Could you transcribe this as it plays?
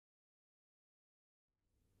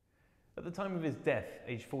At the time of his death,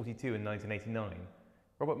 aged 42 in 1989,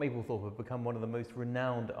 Robert Mapplethorpe had become one of the most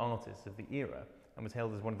renowned artists of the era and was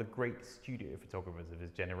hailed as one of the great studio photographers of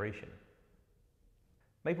his generation.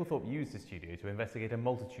 Mapplethorpe used his studio to investigate a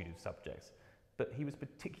multitude of subjects, but he was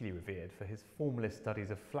particularly revered for his formalist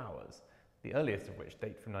studies of flowers, the earliest of which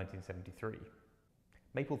date from 1973.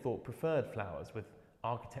 Mapplethorpe preferred flowers with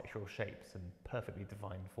architectural shapes and perfectly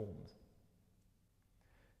defined forms.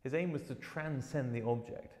 His aim was to transcend the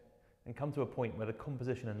object and come to a point where the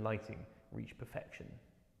composition and lighting reach perfection.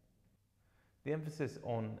 The emphasis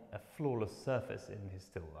on a flawless surface in his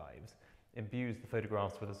still lives imbues the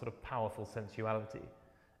photographs with a sort of powerful sensuality,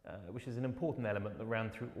 which is an important element that ran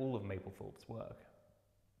through all of Mapplethorpe's work.